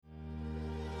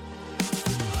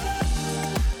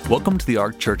Welcome to the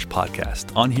Ark Church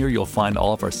podcast. On here, you'll find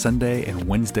all of our Sunday and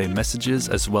Wednesday messages,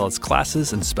 as well as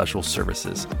classes and special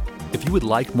services. If you would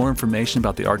like more information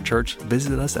about the Ark Church,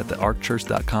 visit us at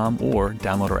thearkchurch.com or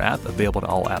download our app, available to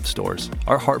all app stores.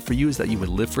 Our heart for you is that you would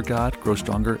live for God, grow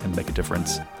stronger, and make a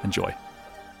difference. Enjoy.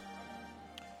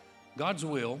 God's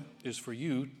will is for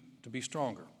you to be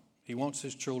stronger. He wants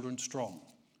his children strong.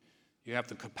 You have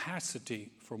the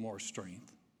capacity for more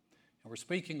strength. And we're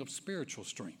speaking of spiritual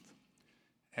strength.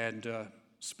 And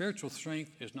spiritual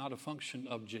strength is not a function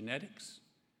of genetics.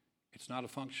 It's not a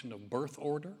function of birth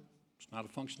order. It's not a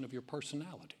function of your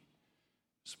personality.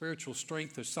 Spiritual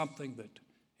strength is something that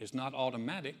is not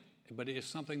automatic, but it is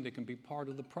something that can be part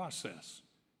of the process.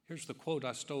 Here's the quote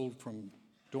I stole from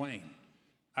Dwayne.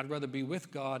 I'd rather be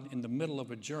with God in the middle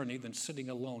of a journey than sitting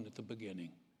alone at the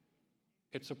beginning.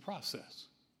 It's a process,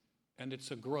 and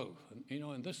it's a growth.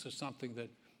 And this is something that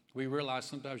we realize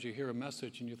sometimes you hear a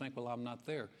message and you think, well, I'm not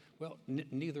there. Well,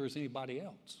 neither is anybody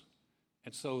else.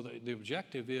 And so the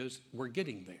objective is we're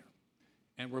getting there,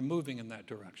 and we're moving in that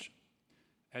direction.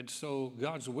 And so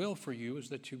God's will for you is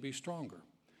that you be stronger.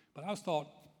 But I thought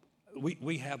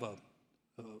we have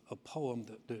a poem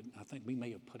that I think we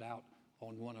may have put out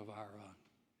on one of our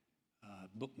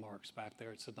bookmarks back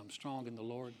there. It said, I'm strong in the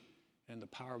Lord and the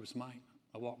power of his might.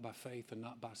 I walk by faith and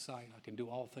not by sight. I can do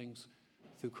all things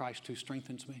through Christ who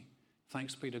strengthens me.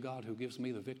 Thanks be to God who gives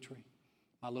me the victory.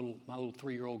 My little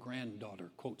 3-year-old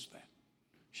granddaughter quotes that.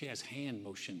 She has hand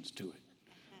motions to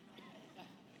it.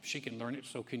 If she can learn it,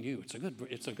 so can you.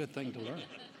 It's a good thing to learn.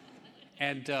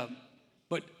 And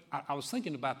but I was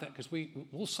thinking about that because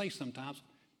we'll say sometimes,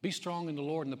 be strong in the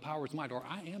Lord and the power of his might, or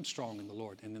I am strong in the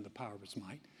Lord and in the power of his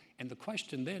might. And the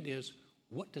question then is,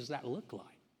 what does that look like?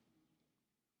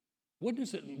 What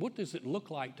does it look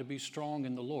like to be strong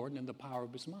in the Lord and in the power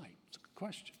of his might? It's a good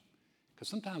question. Because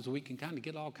sometimes we can kind of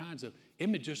get all kinds of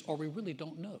images, or we really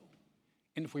don't know.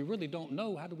 And if we really don't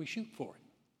know, how do we shoot for it?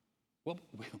 Well,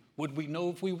 would we know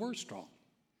if we were strong?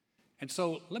 And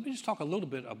so let me just talk a little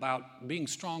bit about being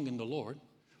strong in the Lord.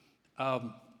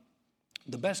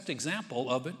 The best example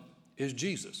of it is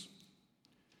Jesus.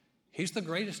 He's the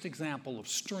greatest example of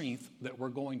strength that we're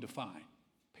going to find,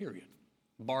 period,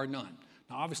 bar none.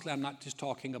 Now, obviously, I'm not just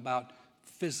talking about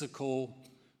physical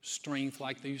strength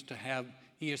like they used to have.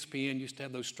 ESPN used to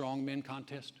have those strongmen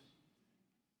contests.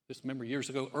 Just remember years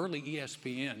ago, early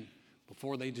ESPN,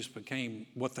 before they just became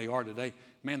what they are today,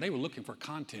 man, they were looking for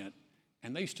content,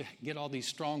 and they used to get all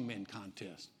these strongmen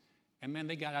contests. And, man,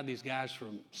 they got out these guys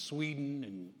from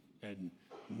Sweden and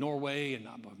Norway, and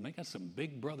they got some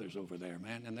big brothers over there,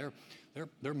 man, and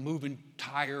they're moving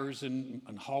tires and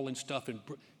hauling stuff and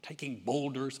taking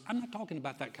boulders. I'm not talking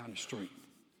about that kind of strength,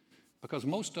 because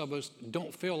most of us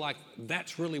don't feel like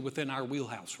that's really within our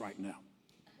wheelhouse right now.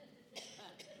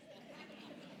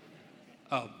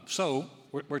 So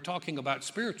we're talking about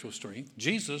spiritual strength.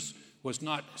 Jesus was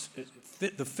not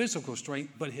the physical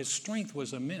strength, but his strength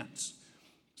was immense.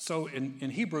 So in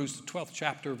Hebrews, the 12th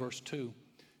chapter, verse 2,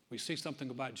 we see something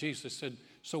about Jesus. It said,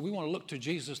 so we want to look to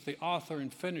Jesus, the author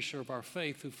and finisher of our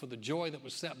faith, who for the joy that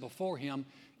was set before him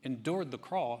endured the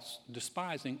cross,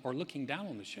 despising or looking down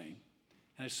on the shame,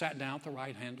 and has sat down at the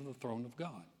right hand of the throne of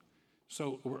God.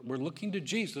 So we're looking to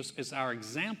Jesus as our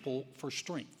example for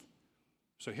strength.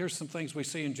 So here's some things we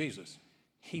see in Jesus.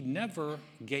 He never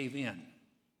gave in.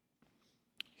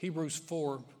 Hebrews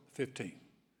 4:15.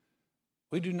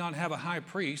 We do not have a high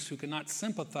priest who cannot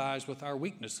sympathize with our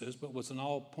weaknesses, but was in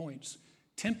all points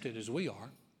tempted as we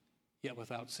are, yet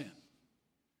without sin.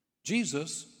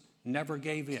 Jesus never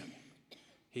gave in.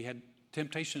 He had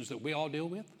temptations that we all deal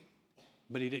with,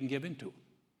 but he didn't give in to them.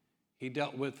 He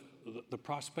dealt with the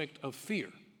prospect of fear,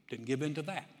 didn't give in to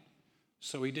that.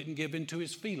 So he didn't give in to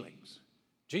his feelings.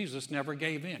 Jesus never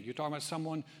gave in. You're talking about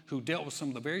someone who dealt with some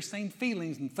of the very same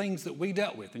feelings and things that we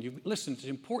dealt with. And listen, it's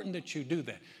important that you do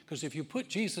that. Because if you put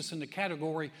Jesus in the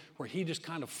category where he just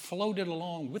kind of floated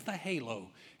along with a halo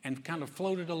and kind of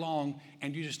floated along,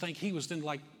 and you just think he was then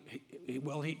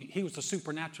he was the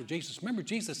supernatural Jesus. Remember,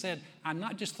 Jesus said, I'm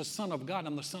not just the Son of God,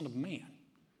 I'm the Son of Man.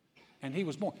 And he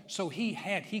was born. So he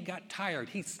got tired,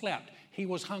 he slept, he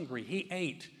was hungry, he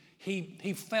ate,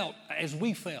 he felt as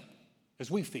we feel.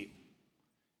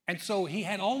 And so he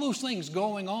had all those things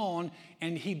going on,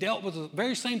 and he dealt with the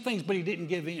very same things, but he didn't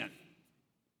give in.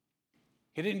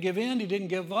 He didn't give in, he didn't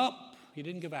give up, he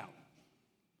didn't give out.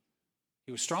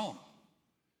 He was strong.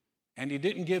 And he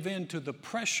didn't give in to the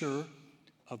pressure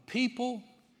of people,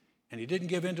 and he didn't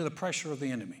give in to the pressure of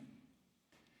the enemy.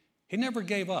 He never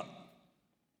gave up.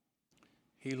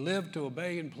 He lived to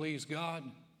obey and please God.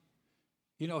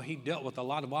 He dealt with a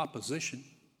lot of opposition.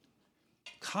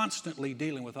 constantly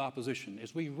dealing with opposition.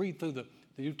 As we read through the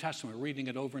New Testament, reading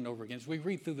it over and over again, as we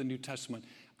read through the New Testament,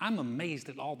 I'm amazed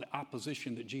at all the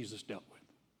opposition that Jesus dealt with.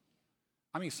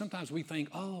 I mean, sometimes we think,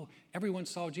 oh, everyone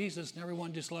saw Jesus and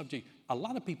everyone just loved Jesus. A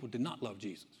lot of people did not love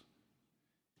Jesus.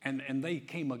 And they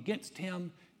came against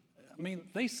him. I mean,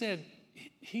 they said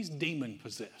he's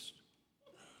demon-possessed.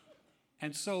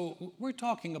 And so we're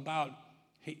talking about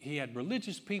he had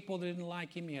religious people that didn't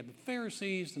like him. He had the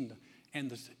Pharisees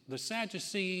and the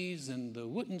Sadducees and the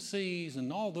wouldn't sees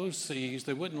and all those sees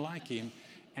that wouldn't like him.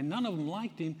 And none of them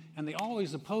liked him, and they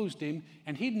always opposed him.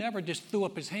 And he never just threw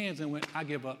up his hands and went, I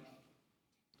give up.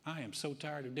 I am so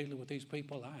tired of dealing with these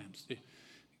people.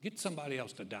 Get somebody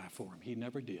else to die for him. He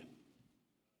never did.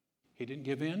 He didn't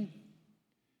give in.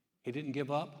 He didn't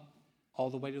give up all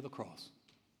the way to the cross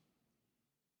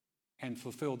and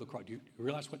fulfill the cross. Do you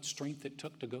realize what strength it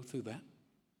took to go through that?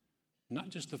 Not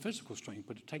just the physical strength,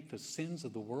 but to take the sins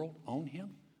of the world on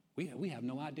him. We have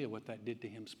no idea what that did to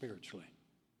him spiritually.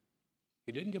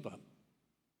 He didn't give up.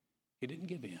 He didn't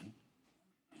give in.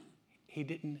 He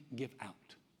didn't give out.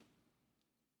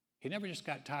 He never just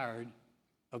got tired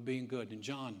of being good. And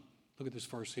John, look at this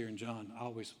verse here in John. I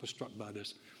always was struck by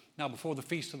this. Now, before the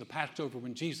feast of the Passover,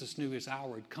 when Jesus knew his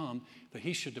hour had come, that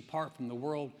he should depart from the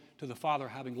world to the Father,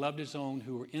 having loved his own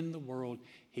who were in the world,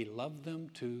 he loved them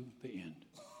to the end.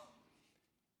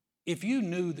 If you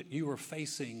knew that you were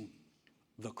facing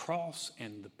the cross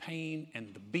and the pain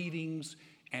and the beatings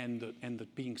and the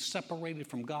being separated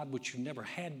from God, which you never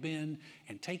had been,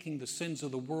 and taking the sins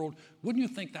of the world, wouldn't you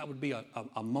think that would be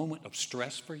a moment of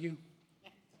stress for you?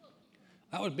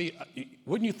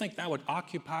 Wouldn't you think that would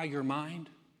occupy your mind?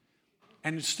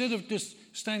 And instead of just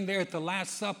standing there at the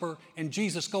Last Supper and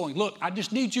Jesus going, look, I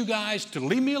just need you guys to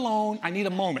leave me alone. I need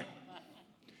a moment.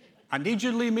 I need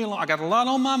you to leave me alone. I got a lot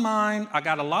on my mind. I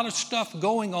got a lot of stuff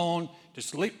going on.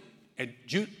 Just leave. And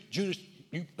Judas,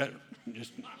 you better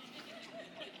just...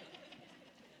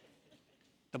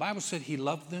 The Bible said he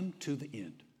loved them to the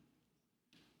end,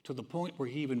 to the point where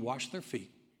he even washed their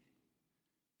feet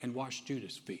and washed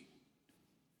Judas' feet.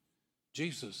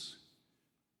 Jesus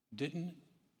didn't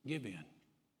give in,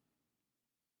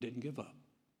 didn't give up,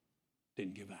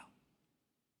 didn't give out.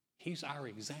 He's our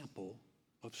example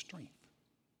of strength.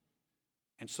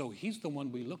 And so he's the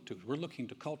one we look to. We're looking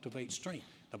to cultivate strength.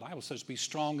 The Bible says, be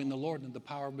strong in the Lord and the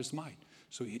power of his might.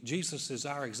 So Jesus is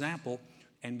our example,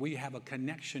 and we have a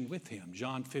connection with him.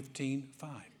 John 15:5.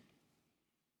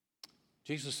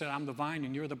 Jesus said, I'm the vine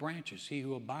and you're the branches. He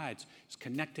who abides is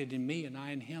connected in me and I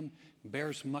in him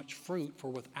bears much fruit, for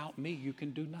without me you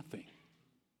can do nothing.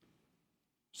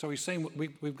 So he's saying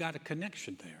we've got a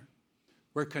connection there.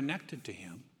 We're connected to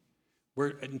him.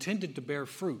 We're intended to bear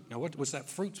fruit. Now, what was that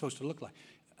fruit supposed to look like?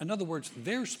 In other words,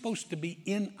 they're supposed to be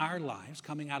in our lives,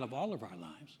 coming out of all of our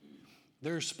lives.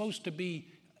 There's supposed to be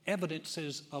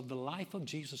evidences of the life of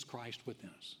Jesus Christ within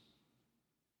us.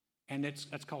 And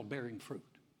that's called bearing fruit.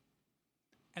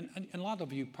 And a lot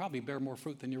of you probably bear more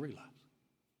fruit than you realize.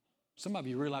 Some of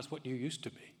you realize what you used to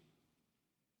be.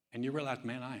 And you realize,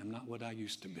 man, I am not what I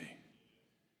used to be.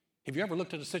 Have you ever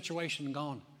looked at a situation and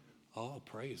gone, oh,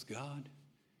 praise God.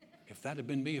 If that had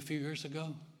been me a few years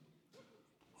ago,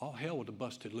 all hell would have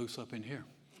busted loose up in here.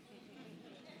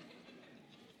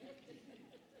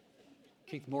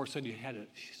 Keith Moore said he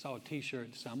saw a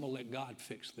T-shirt that said, I'm going to let God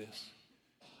fix this.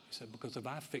 He said, because if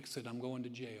I fix it, I'm going to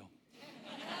jail.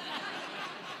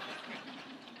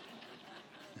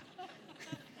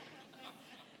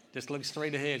 Just look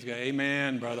straight ahead and go,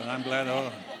 amen, brother. I'm glad.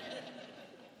 Oh.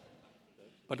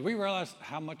 But we realize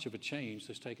how much of a change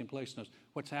that's taking place in us.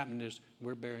 What's happened is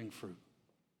we're bearing fruit.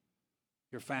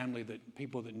 Your family,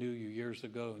 people that knew you years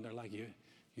ago, and they're like,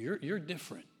 you're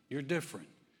different. You're different.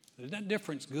 That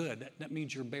difference good. That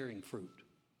means you're bearing fruit.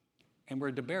 And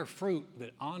we're to bear fruit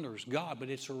that honors God, but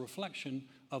it's a reflection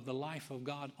of the life of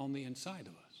God on the inside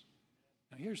of us.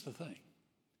 Now, here's the thing.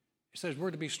 It says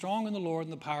we're to be strong in the Lord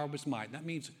and the power of his might. That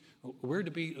means we're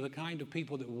to be the kind of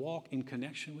people that walk in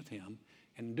connection with him.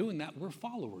 And doing that, we're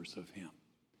followers of him.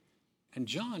 And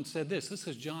John said this. This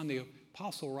is John the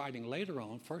apostle writing later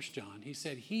on, 1 John. He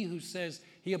said, he who says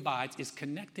he abides is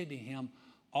connected to him,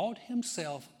 ought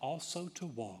himself also to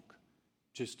walk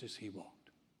just as he walked.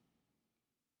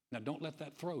 Now, don't let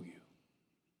that throw you.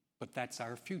 But that's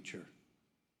our future,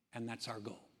 and that's our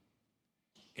goal,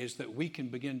 is that we can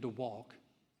begin to walk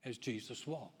as Jesus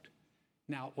walked.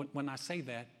 Now, when I say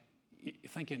that, you're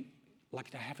thinking,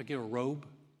 like, I have to get a robe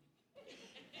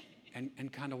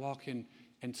and kind of walk in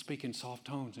and speak in soft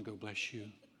tones and go, bless you,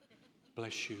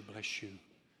 bless you, bless you.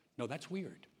 No, that's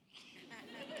weird.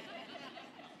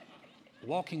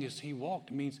 Walking as he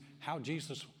walked means how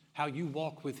Jesus How you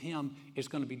walk with him is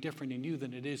going to be different in you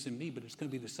than it is in me, but it's going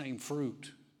to be the same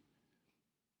fruit.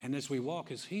 And as we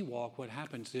walk as he walked, what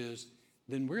happens is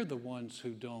then we're the ones who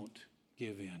don't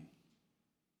give in,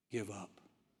 give up,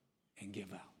 and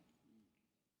give out.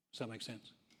 Does that make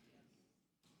sense?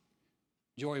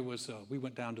 Joy was, we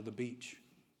went down to the beach.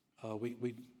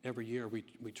 We every year we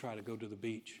try to go to the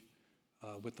beach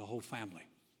with the whole family.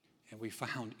 And we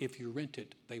found if you rent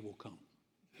it, they will come.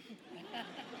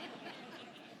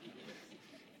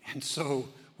 And so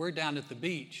we're down at the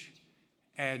beach,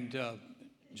 and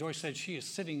Joy said she is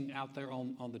sitting out there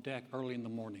on the deck early in the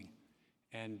morning,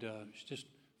 and she's just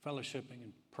fellowshipping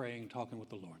and praying, talking with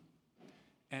the Lord.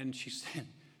 And she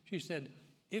said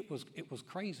it was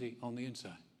crazy on the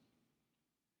inside.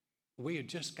 We had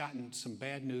just gotten some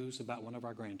bad news about one of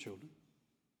our grandchildren.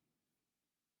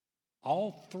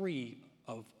 All three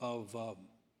of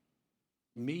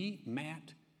me,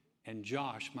 Matt, and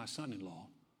Josh, my son-in-law,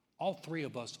 all three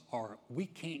of us we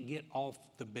can't get off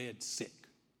the bed sick.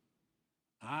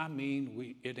 I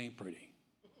mean, it ain't pretty.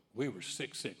 We were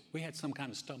sick. We had some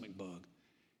kind of stomach bug,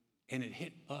 and it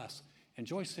hit us. And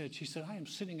Joy said, I am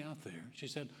sitting out there. She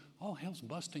said, all hell's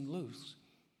busting loose.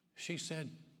 She said,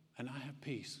 and I have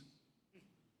peace.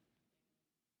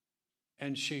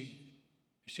 And she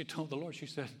told the Lord, she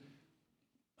said,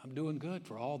 I'm doing good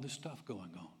for all this stuff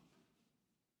going on.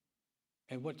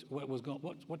 And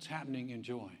what's happening in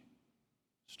Joy?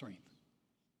 Strength.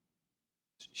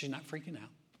 She's not freaking out.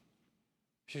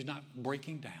 She's not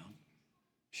breaking down.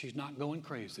 She's not going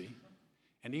crazy.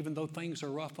 And even though things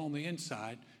are rough on the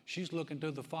inside, she's looking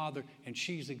to the Father and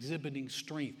she's exhibiting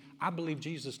strength. I believe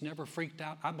Jesus never freaked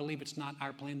out. I believe it's not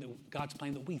our plan, God's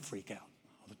plan, that we freak out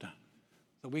all the time.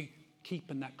 That we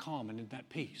keep in that calm and in that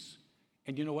peace.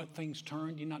 And you know what? Things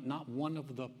turned. You know, not one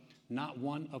of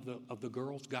the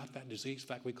girls got that disease. In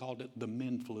fact, we called it the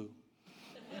men flu.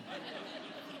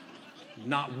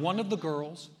 Not one of the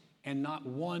girls and not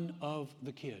one of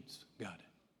the kids got it.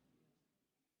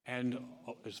 And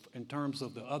in terms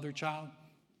of the other child,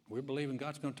 we're believing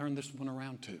God's going to turn this one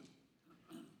around too.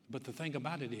 But the thing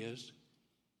about it is,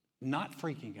 not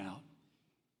freaking out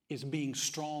is being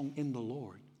strong in the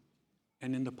Lord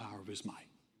and in the power of his might.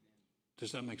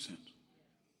 Does that make sense?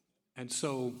 And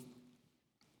so,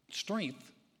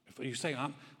 strength, if you say,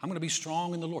 I'm going to be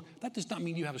strong in the Lord, that does not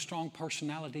mean you have a strong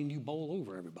personality and you bowl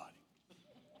over everybody.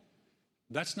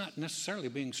 That's not necessarily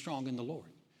being strong in the Lord.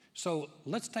 So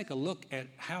let's take a look at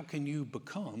how can you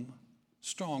become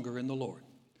stronger in the Lord.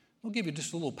 We'll give you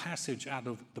just a little passage out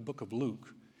of the book of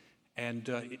Luke. And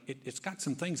it's got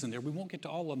some things in there. We won't get to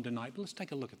all of them tonight, but let's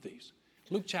take a look at these.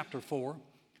 Luke chapter 4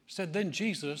 said, Then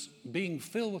Jesus, being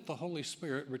filled with the Holy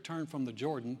Spirit, returned from the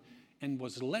Jordan and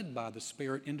was led by the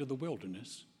Spirit into the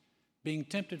wilderness, being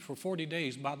tempted for 40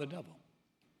 days by the devil.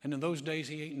 And in those days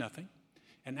he ate nothing.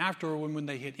 And afterward, when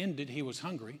they had ended, he was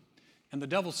hungry. And the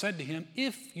devil said to him,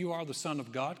 If you are the Son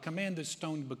of God, command this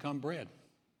stone to become bread.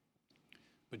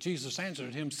 But Jesus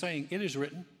answered him, saying, It is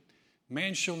written,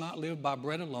 Man shall not live by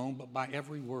bread alone, but by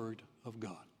every word of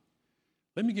God.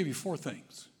 Let me give you 4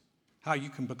 things, how you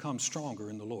can become stronger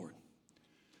in the Lord.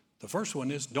 The first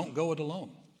one is, don't go it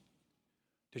alone.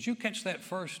 Did you catch that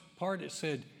first part? It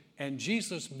said, and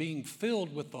Jesus, being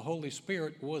filled with the Holy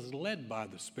Spirit, was led by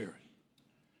the Spirit.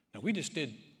 Now, we just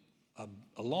did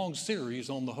a long series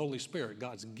on the Holy Spirit,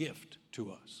 God's gift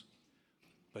to us.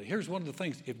 But here's one of the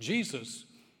things. If Jesus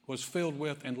was filled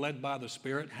with and led by the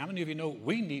Spirit, how many of you know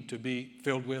we need to be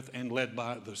filled with and led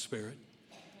by the Spirit?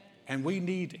 And we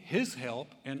need his help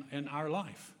in our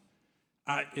life.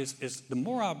 The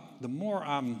more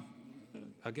I'm,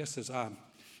 I guess as I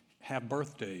have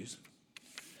birthdays,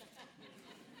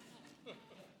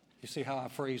 you see how I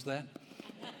phrase that?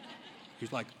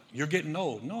 He's like, you're getting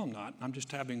old. No, I'm not. I'm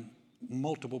just having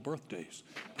multiple birthdays.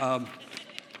 The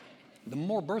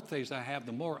more birthdays I have,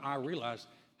 the more I realize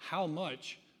how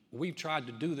much we've tried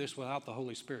to do this without the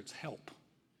Holy Spirit's help.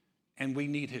 And we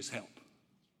need his help.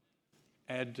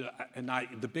 And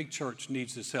the big church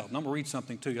needs his help. And I'm going to read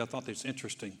something to you. I thought this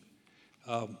interesting.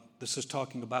 This is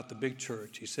talking about the big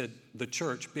church. He said, the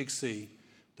church, big C,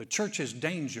 the church's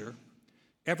danger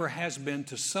ever has been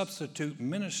to substitute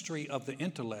ministry of the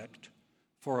intellect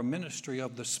for a ministry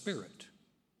of the Spirit,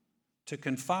 to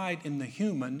confide in the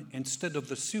human instead of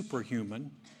the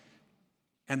superhuman.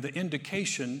 And the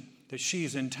indication that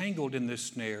she's entangled in this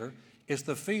snare is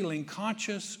the feeling,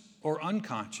 conscious or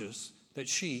unconscious, that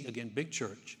she, again, big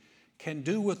church, can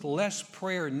do with less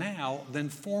prayer now than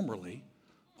formerly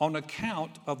on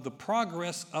account of the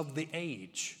progress of the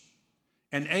age,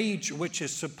 an age which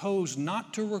is supposed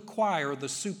not to require the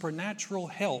supernatural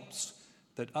helps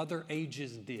that other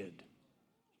ages did.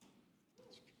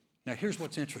 Now, here's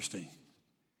what's interesting.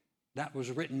 That was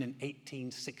written in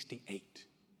 1868.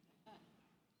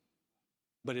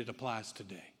 But it applies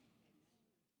today.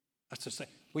 That's to say,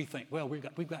 we think, well,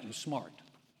 we've gotten smart.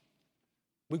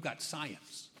 We've got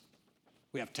science.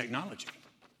 We have technology.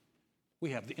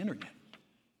 We have the internet.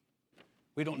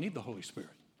 We don't need the Holy Spirit.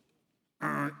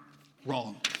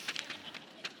 Wrong.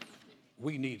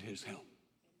 We need his help.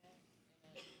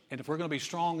 And if we're going to be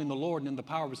strong in the Lord and in the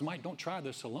power of his might, don't try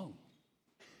this alone.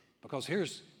 Because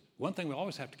here's one thing we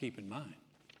always have to keep in mind.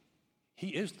 He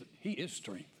is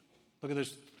strength. Look at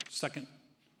this second,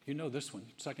 you know this one,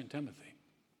 2 Timothy.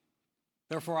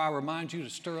 Therefore I remind you to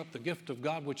stir up the gift of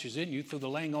God which is in you through the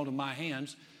laying on of my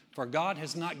hands. For God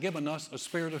has not given us a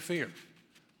spirit of fear,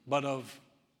 but of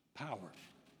power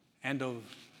and of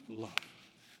love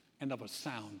and of a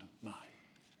sound mind.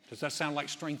 Does that sound like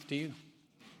strength to you?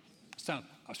 Sound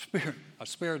a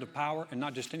spirit of power, and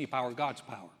not just any power, God's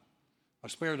power. A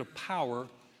spirit of power,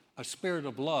 a spirit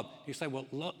of love. You say, well,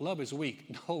 love is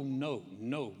weak.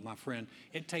 No, my friend.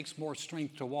 It takes more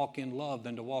strength to walk in love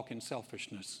than to walk in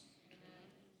selfishness.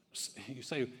 You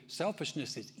say,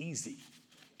 selfishness is easy.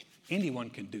 Anyone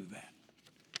can do that.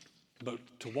 But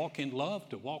to walk in love,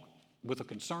 to walk with a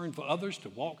concern for others, to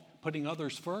walk putting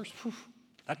others first,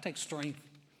 that takes strength.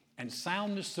 And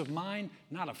soundness of mind,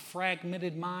 not a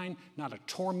fragmented mind, not a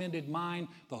tormented mind.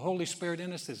 The Holy Spirit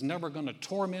in us is never going to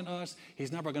torment us.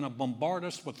 He's never going to bombard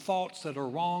us with thoughts that are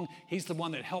wrong. He's the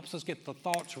one that helps us get the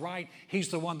thoughts right. He's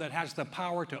the one that has the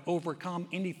power to overcome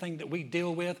anything that we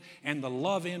deal with. And the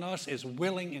love in us is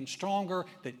willing and stronger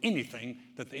than anything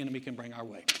that the enemy can bring our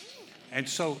way. And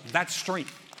so that's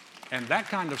strength. And that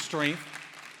kind of strength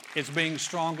is being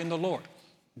strong in the Lord.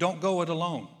 Don't go it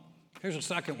alone. Here's a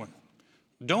second one.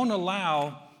 Don't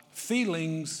allow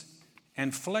feelings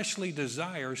and fleshly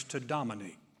desires to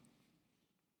dominate.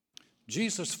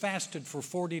 Jesus fasted for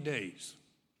 40 days.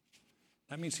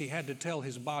 That means he had to tell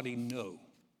his body no.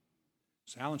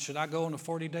 So, Alan, should I go on a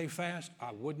 40-day fast?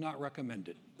 I would not recommend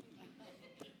it.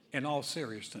 In all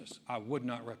seriousness, I would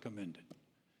not recommend it.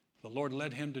 The Lord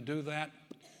led him to do that,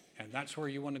 and that's where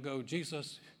you want to go.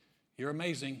 Jesus, you're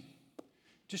amazing.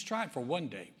 Just try it for one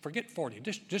day. Forget 40.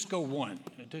 Just go one.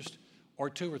 Or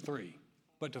 2 or 3.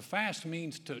 But to fast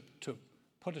means to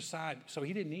put aside. So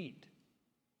he didn't eat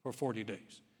for 40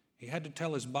 days. He had to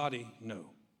tell his body no.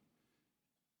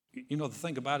 You know, the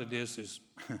thing about it is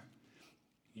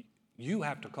you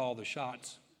have to call the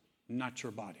shots, not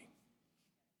your body,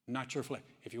 not your flesh.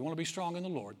 If you want to be strong in the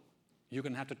Lord, you're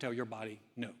going to have to tell your body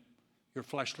no. Your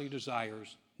fleshly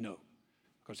desires, no.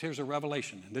 Because here's a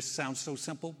revelation, and this sounds so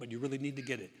simple, but you really need to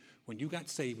get it. When you got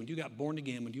saved, when you got born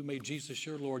again, when you made Jesus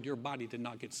your Lord, your body did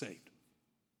not get saved.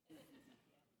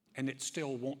 And it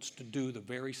still wants to do the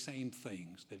very same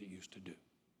things that it used to do.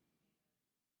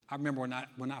 I remember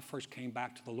when I first came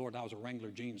back to the Lord, I was a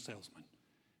Wrangler jeans salesman.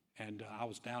 And I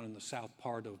was down in the south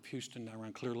part of Houston,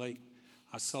 around Clear Lake.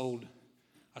 I sold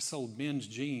men's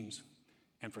jeans.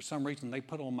 And for some reason, they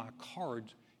put on my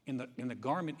cards, in the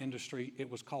garment industry, it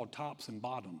was called tops and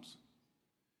bottoms.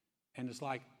 And it's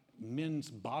like, men's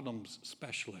bottoms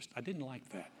specialist. I didn't like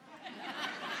that.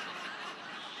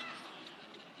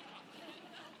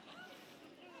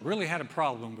 Really had a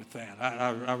problem with that.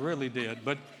 I really did.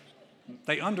 But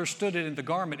they understood it in the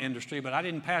garment industry, but I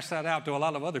didn't pass that out to a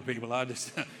lot of other people. I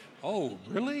just, oh,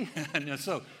 really? And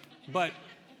so, but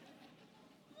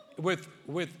with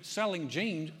selling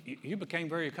jeans, you became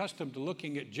very accustomed to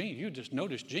looking at jeans. You just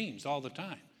noticed jeans all the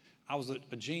time. I was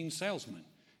a jeans salesman.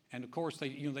 And of course,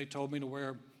 they told me to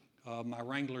wear my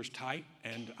Wranglers tight,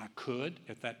 and I could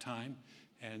at that time,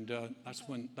 and that's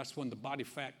when the body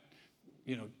fat,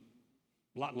 a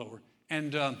lot lower.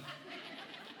 And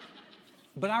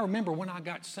but I remember when I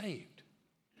got saved,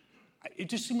 it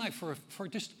just seemed like for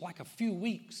just like a few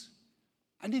weeks,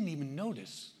 I didn't even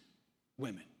notice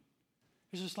women.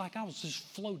 It was just like I was just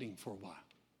floating for a while.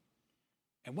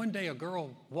 And one day a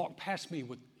girl walked past me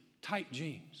with tight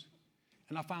jeans,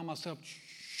 and I found myself.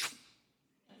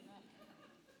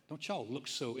 Don't y'all look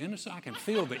so innocent? I can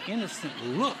feel the innocent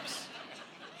looks.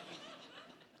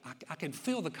 I can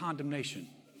feel the condemnation.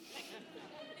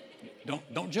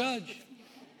 Don't judge.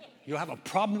 You'll have a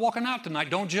problem walking out tonight.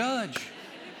 Don't judge.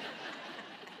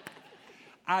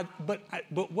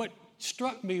 But what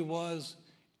struck me was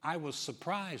I was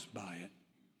surprised by it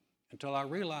until I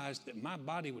realized that my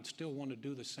body would still want to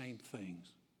do the same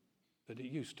things that it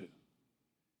used to.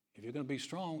 If you're going to be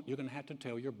strong, you're going to have to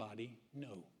tell your body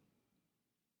no.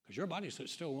 Because your body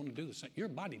still want to do the same. Your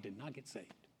body did not get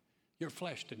saved. Your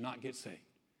flesh did not get saved.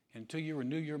 Until you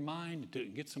renew your mind to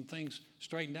get some things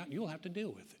straightened out, you'll have to deal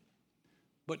with it.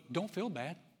 But don't feel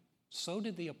bad. So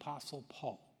did the Apostle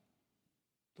Paul.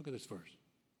 Look at this verse.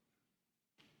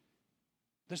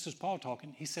 This is Paul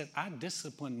talking. He said, I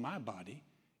discipline my body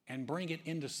and bring it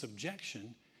into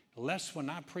subjection, lest when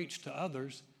I preach to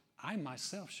others, I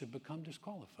myself should become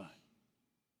disqualified.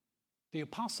 The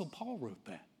Apostle Paul wrote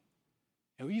that.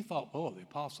 And you thought, oh, the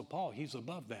Apostle Paul, he's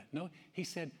above that. No, he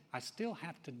said, I still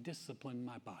have to discipline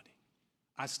my body.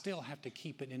 I still have to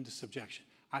keep it into subjection.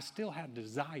 I still have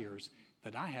desires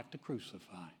that I have to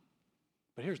crucify.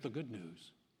 But here's the good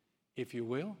news. If you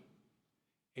will,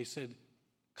 he said,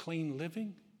 clean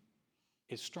living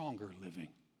is stronger living.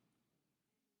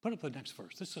 Put up the next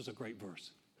verse. This is a great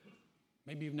verse.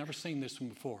 Maybe you've never seen this one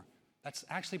before. That's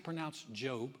actually pronounced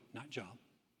Job, not Job.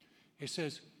 It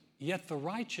says, yet the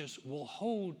righteous will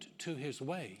hold to his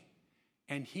way,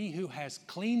 and he who has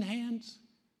clean hands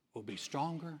will be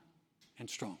stronger and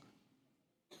stronger.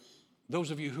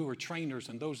 Those of you who are trainers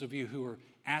and those of you who are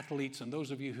athletes and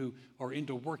those of you who are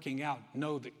into working out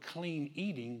know that clean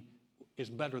eating is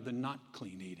better than not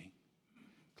clean eating.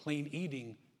 Clean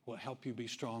eating will help you be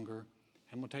stronger.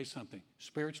 And I'm going to tell you something.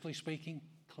 Spiritually speaking,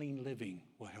 clean living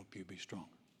will help you be stronger.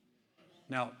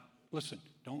 Now, listen,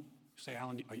 don't say,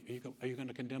 Alan, are you going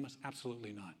to condemn us?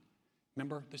 Absolutely not.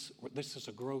 Remember, this is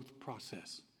a growth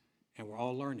process, and we're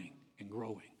all learning and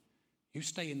growing. You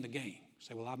stay in the game.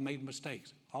 Say, well, I've made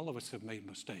mistakes. All of us have made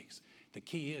mistakes. The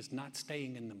key is not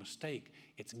staying in the mistake.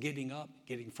 It's getting up,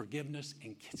 getting forgiveness,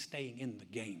 and staying in the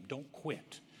game. Don't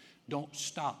quit. Don't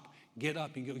stop. Get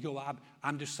up and go,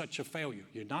 I'm just such a failure.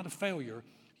 You're not a failure.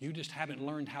 You just haven't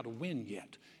learned how to win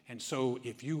yet. And so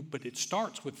but it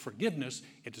starts with forgiveness.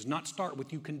 It does not start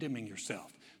with you condemning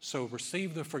yourself. So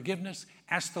receive the forgiveness.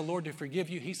 Ask the Lord to forgive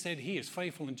you. He said he is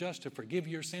faithful and just to forgive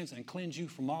your sins and cleanse you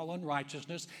from all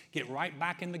unrighteousness. Get right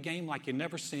back in the game like you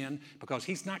never sinned, because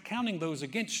he's not counting those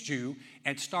against you,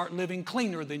 and start living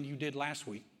cleaner than you did last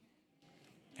week.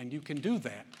 And you can do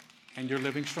that, and you're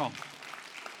living strong.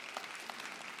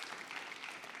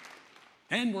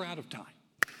 And we're out of time.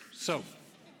 So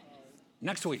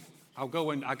next week, I'll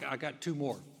go and I got two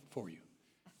more for you.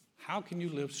 How can you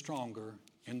live stronger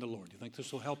in the Lord? Do you think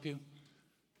this will help you?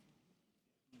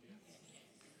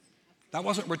 That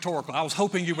wasn't rhetorical. I was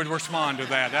hoping you would respond to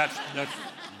that. That's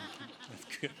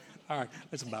good. All right,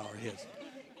 let's bow our heads.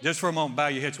 Just for a moment, bow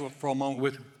your heads for a moment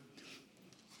with me.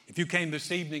 If you came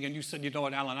this evening and you said, you know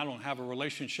what, Alan, I don't have a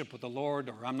relationship with the Lord,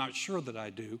 or I'm not sure that I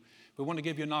do, we want to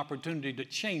give you an opportunity to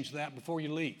change that before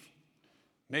you leave.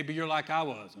 Maybe you're like I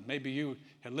was, and maybe you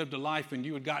had lived a life and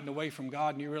you had gotten away from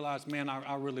God and you realized, man,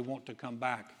 I really want to come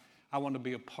back. I want to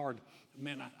be a part.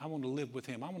 Man, I want to live with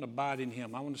him. I want to abide in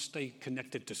him. I want to stay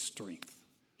connected to strength.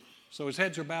 So his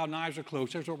heads are bowed and eyes are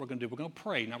closed. Here's what we're going to do. We're going to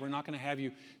pray. Now, we're not going to have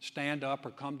you stand up or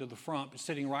come to the front, but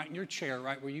sitting right in your chair,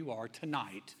 right where you are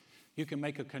tonight, you can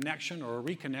make a connection or a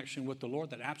reconnection with the Lord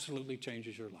that absolutely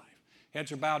changes your life.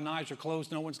 Heads are bowed and eyes are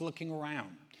closed. No one's looking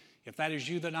around. If that is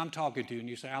you that I'm talking to and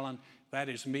you say, Alan, that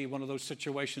is me, one of those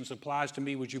situations applies to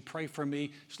me, would you pray for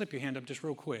me? Slip your hand up just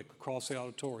real quick across the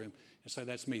auditorium and say,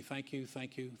 that's me. Thank you,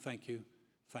 thank you, thank you,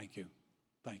 thank you,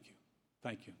 thank you,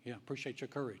 thank you. Yeah, appreciate your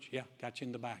courage. Yeah, got you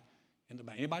in the back. In the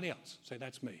back. Anybody else? Say,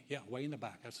 that's me. Yeah, way in the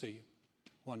back. I see you.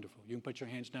 Wonderful. You can put your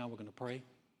hands down. We're going to pray.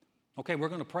 Okay, we're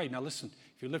going to pray. Now listen,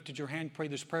 if you lifted your hand, pray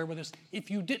this prayer with us. If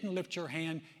you didn't lift your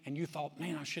hand and you thought,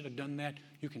 man, I should have done that,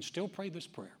 you can still pray this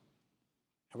prayer.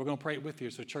 And we're going to pray it with you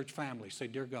as a church family. Say,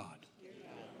 dear God,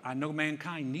 I know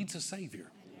mankind needs a Savior.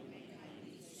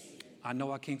 I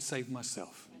know I can't save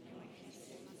myself.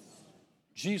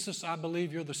 Jesus, I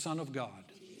believe you're the Son of God.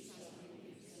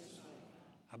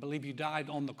 I believe you died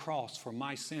on the cross for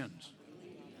my sins.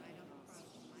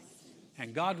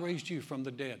 And God raised you from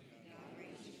the dead.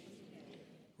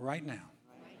 Right now,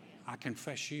 I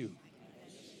confess you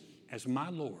as my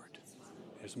Lord,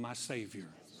 as my Savior,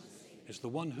 as the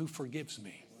one who forgives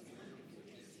me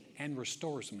and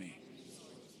restores me.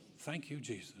 Thank you,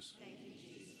 Jesus.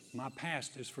 My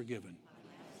past is forgiven.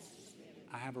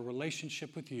 I have a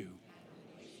relationship with you.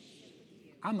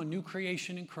 I'm a new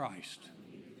creation in Christ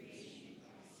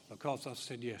because I've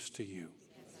said yes to you.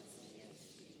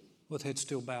 With head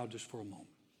still bowed just for a moment.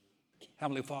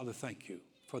 Heavenly Father, thank you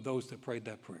for those that prayed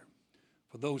that prayer.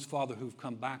 For those, Father, who've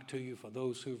come back to you, for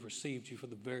those who've received you for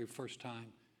the very first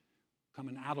time,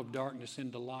 coming out of darkness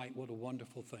into light, what a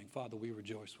wonderful thing. Father, we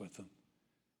rejoice with them.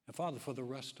 And Father, for the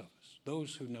rest of us,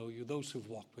 those who know you, those who've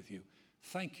walked with you,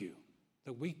 thank you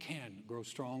that we can grow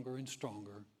stronger and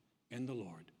stronger in the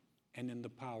Lord and in the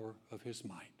power of his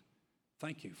might.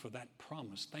 Thank you for that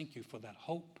promise. Thank you for that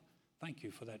hope. Thank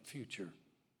you for that future.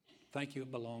 Thank you,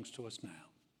 it belongs to us now.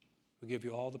 We give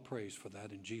you all the praise for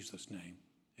that in Jesus' name.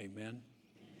 Amen.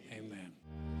 Amen.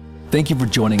 Thank you for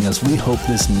joining us. We hope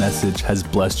this message has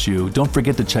blessed you. Don't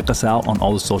forget to check us out on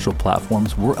all the social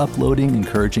platforms. We're uploading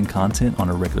encouraging content on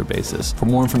a regular basis. For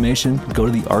more information, go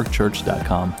to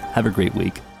thearkchurch.com. Have a great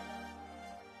week.